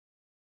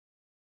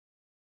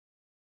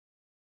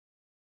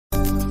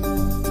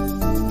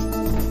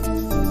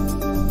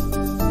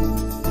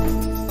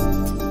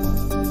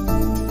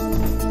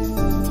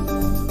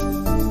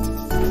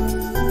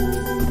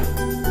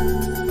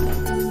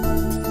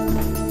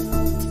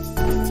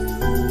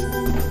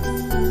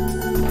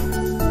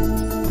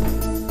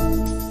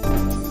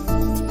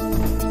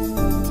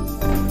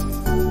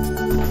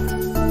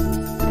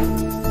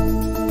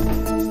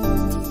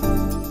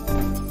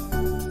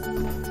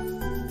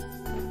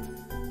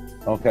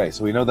Okay,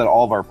 so we know that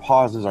all of our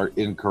pauses are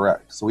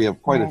incorrect. So we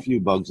have quite a Right. few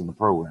bugs in the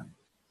program.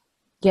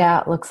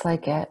 Yeah, it looks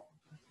like it.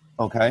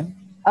 Okay.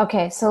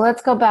 Okay, so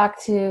let's go back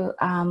to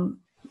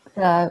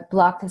the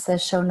block that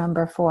says show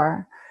number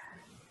 4.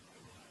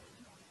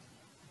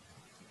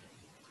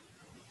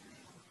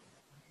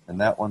 And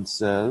that one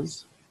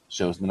shows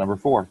the number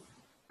 4.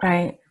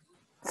 Right.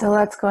 So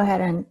let's go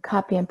ahead and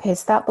copy and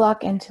paste that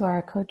block into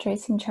our code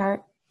tracing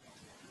chart.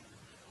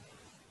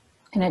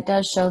 And it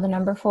does show the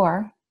number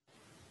 4.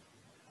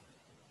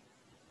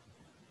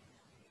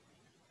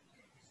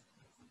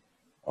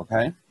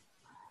 Okay.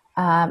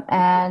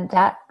 And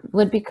that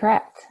would be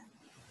correct.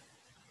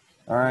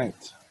 All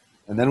right.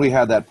 And then we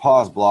have that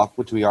pause block,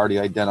 which we already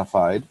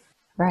identified.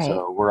 Right.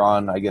 So we're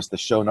on, I guess, the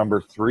show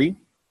number 3.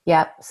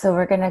 Yep. So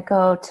we're going to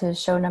go to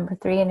show number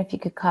 3. And if you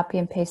could copy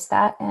and paste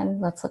that, and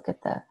let's look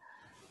at the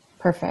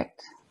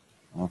perfect.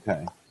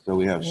 Okay. So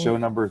we have show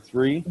number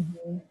 3.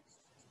 Mm-hmm.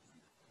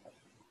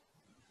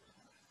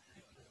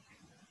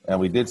 And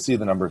we did see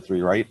the number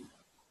 3, right?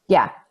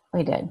 Yeah,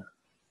 we did.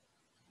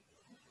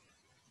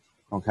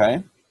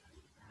 Okay.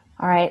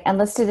 All right, and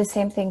let's do the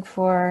same thing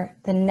for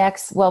the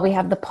next. Well, we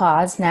have the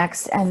pause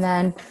next, and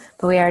then,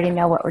 but we already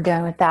know what we're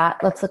doing with that.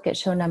 Let's look at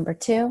show number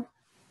 2.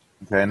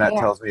 Okay, and that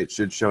tells me it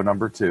should show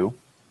number 2.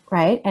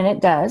 Right, and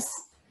it does.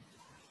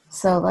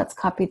 So let's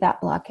copy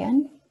that block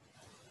in.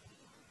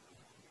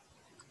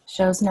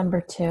 Shows number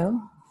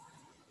 2.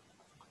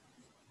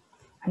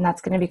 And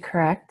that's going to be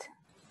correct.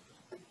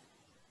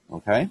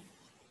 Okay.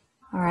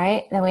 All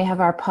right, then we have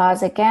our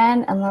pause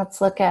again, and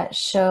let's look at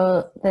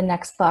show the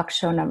next block,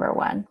 show number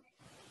 1.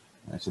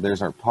 All right, so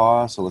there's our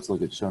pause. So let's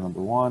look at show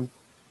number 1.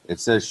 It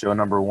says show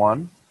number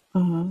 1.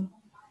 Mm-hmm.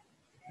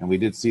 And we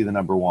did see the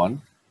number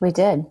 1. We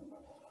did.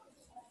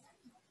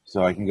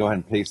 So I can go ahead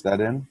and paste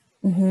that in.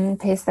 Mm-hmm.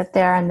 Paste that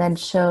there, and then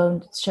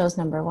shows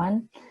number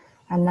 1.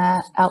 And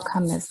that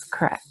outcome is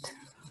correct.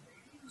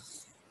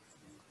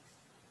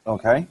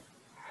 Okay.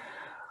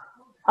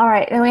 All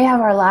right, then we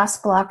have our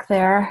last block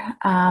there.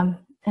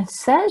 It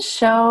says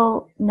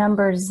show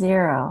number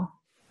 0.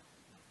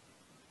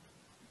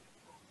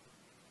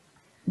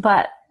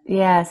 But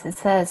yes, it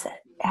says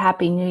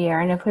Happy New Year.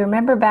 And if we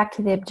remember back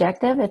to the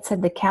objective, it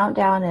said the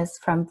countdown is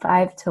from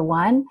 5 to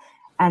 1,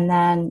 and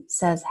then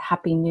says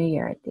Happy New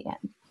Year at the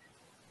end.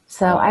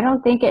 So I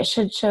don't think it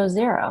should show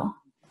 0.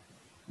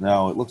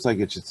 No, it looks like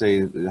it should say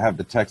have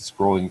the text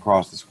scrolling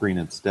across the screen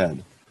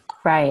instead.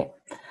 Right.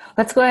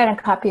 Let's go ahead and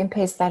copy and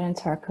paste that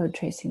into our code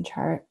tracing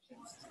chart.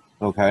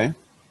 Okay.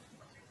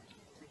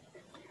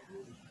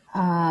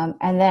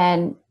 And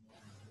then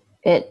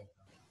it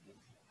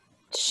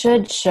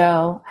should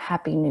show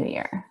Happy New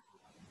Year.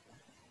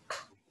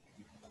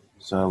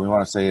 So we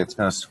want to say it's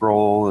going to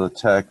scroll the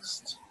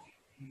text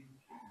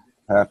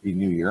Happy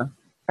New Year.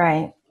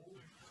 Right.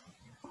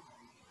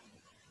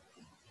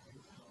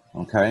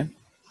 Okay.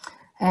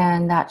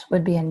 And that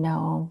would be a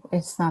no.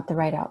 It's not the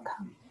right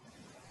outcome.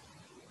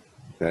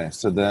 Okay,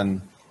 so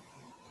then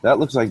that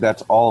looks like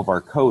that's all of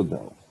our code,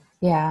 though.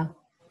 Yeah.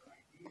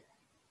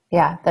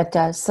 Yeah, that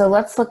does. So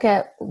let's look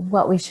at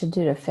what we should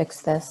do to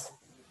fix this.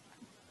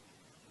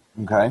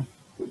 Okay.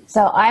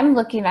 So I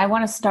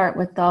want to start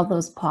with all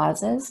those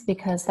pauses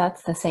because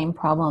that's the same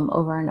problem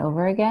over and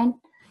over again.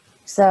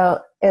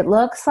 So it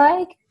looks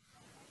like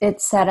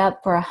it's set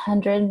up for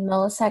 100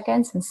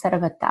 milliseconds instead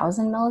of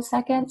 1,000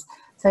 milliseconds.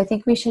 So I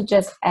think we should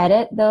just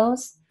edit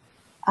those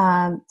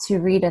to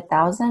read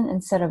 1,000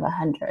 instead of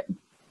 100.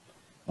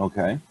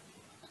 Okay.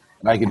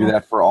 And I can do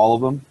that for all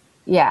of them?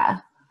 Yeah.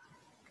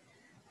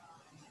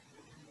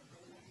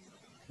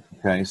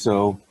 Okay,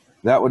 so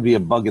that would be a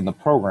bug in the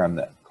program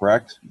then,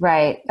 correct?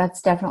 Right.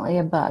 That's definitely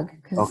a bug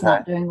because it's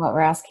not doing what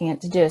we're asking it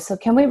to do. So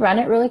can we run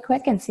it really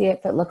quick and see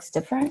if it looks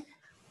different?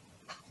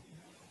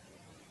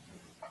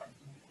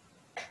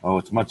 Oh,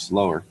 it's much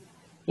slower.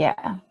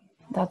 Yeah,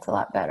 that's a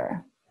lot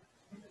better.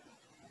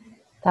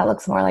 That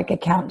looks more like a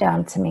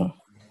countdown to me.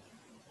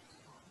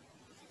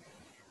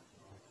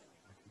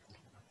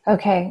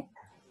 Okay,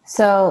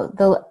 so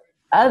the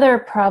other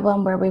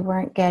problem where we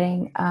weren't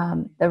getting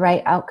the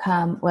right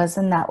outcome was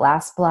in that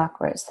last block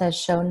where it says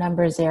show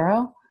number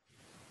 0.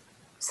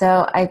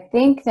 So I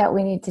think that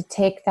we need to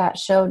take that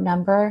show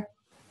number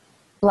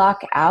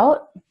block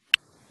out,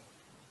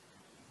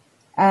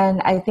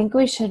 and I think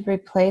we should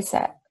replace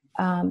it.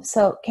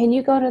 So can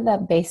you go to the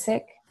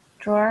basic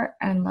drawer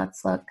and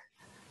let's look.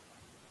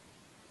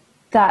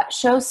 That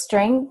show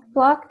string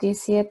block, do you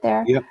see it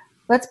there? Yep.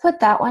 Let's put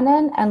that one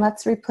in and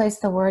let's replace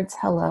the words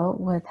hello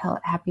with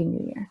Happy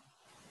New Year.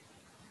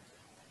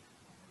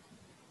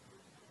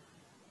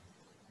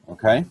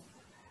 Okay.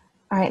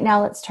 All right,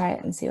 now let's try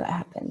it and see what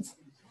happens.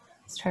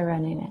 Let's try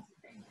running it.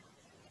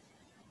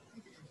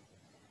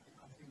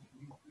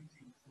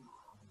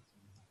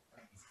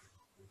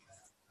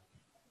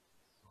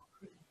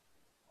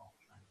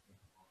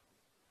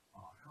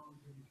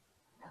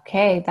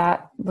 Okay,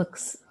 that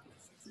looks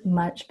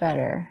much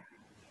better.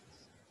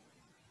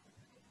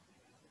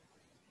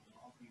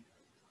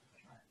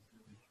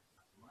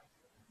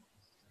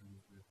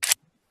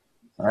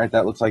 All right,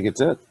 that looks like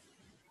it's it.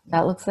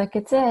 That looks like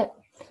it's it.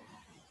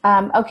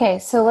 Okay,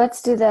 so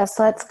let's do this.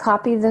 Let's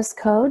copy this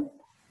code,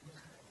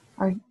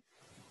 or you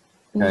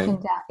Okay. can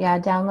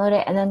download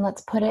it, and then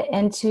let's put it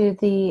into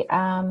the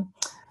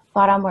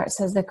bottom where it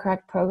says the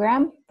correct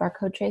program, our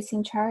code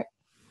tracing chart.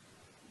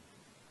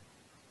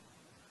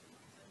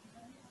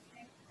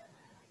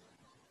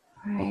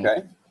 All right.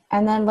 Okay.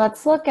 And then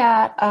let's look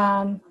at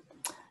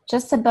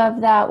just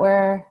above that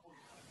where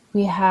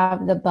we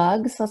have the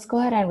bugs. Let's go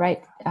ahead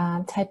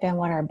and type in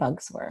what our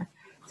bugs were.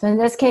 So in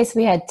this case,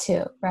 we had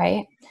 2,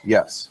 right?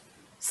 Yes.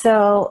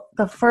 So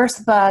the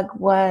first bug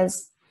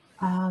was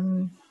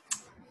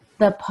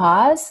the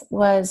pause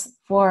was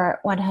for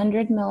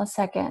 100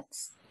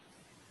 milliseconds.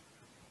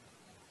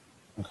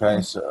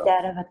 Okay, so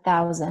Instead of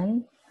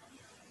 1,000.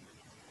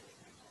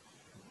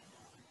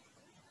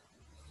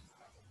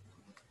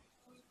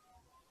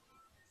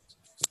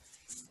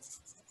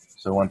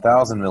 so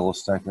 1,000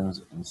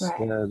 milliseconds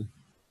instead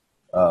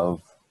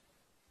of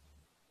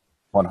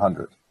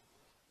 100.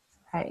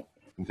 Right.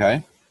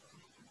 Okay.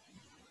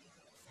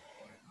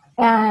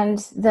 And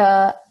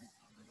the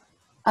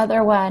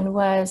other one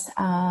was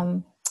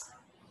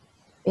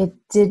it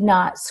did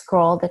not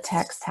scroll the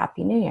text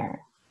Happy New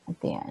Year at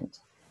the end.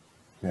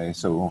 Okay,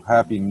 so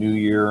Happy New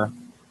Year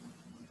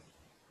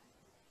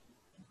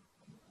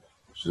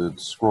should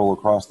scroll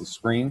across the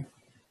screen.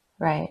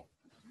 Right.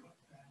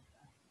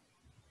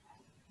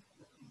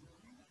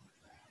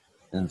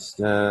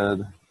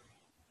 Instead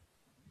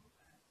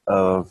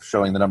of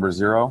showing the number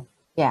 0.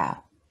 Yeah.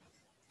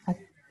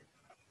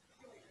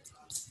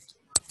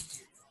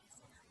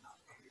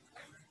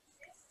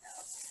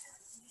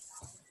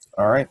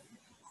 All right.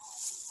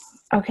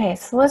 Okay,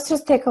 so let's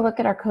just take a look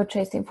at our code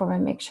tracing form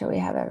and make sure we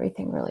have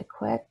everything really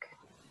quick.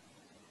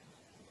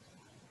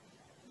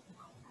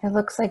 It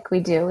looks like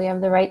we do. We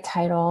have the right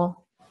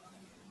title.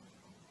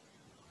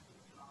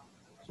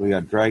 So we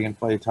got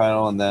Dragonfly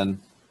title, and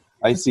then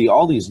I see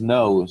all these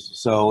no's.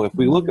 So if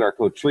we look at our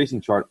code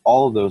tracing chart,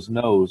 all of those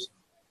no's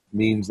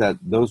means that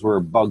those were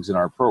bugs in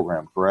our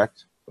program,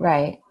 correct?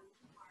 Right.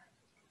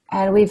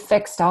 And we've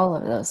fixed all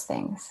of those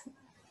things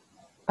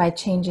by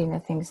changing the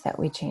things that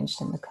we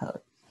changed in the code.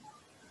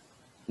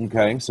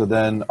 Okay, so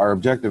then our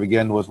objective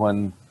again was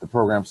when the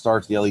program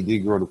starts, the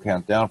LED grow to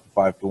count down from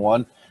 5 to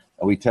 1,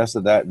 and we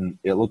tested that, and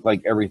it looked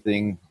like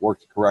everything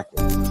worked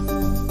correctly.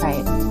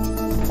 Right.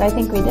 So I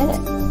think we did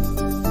it.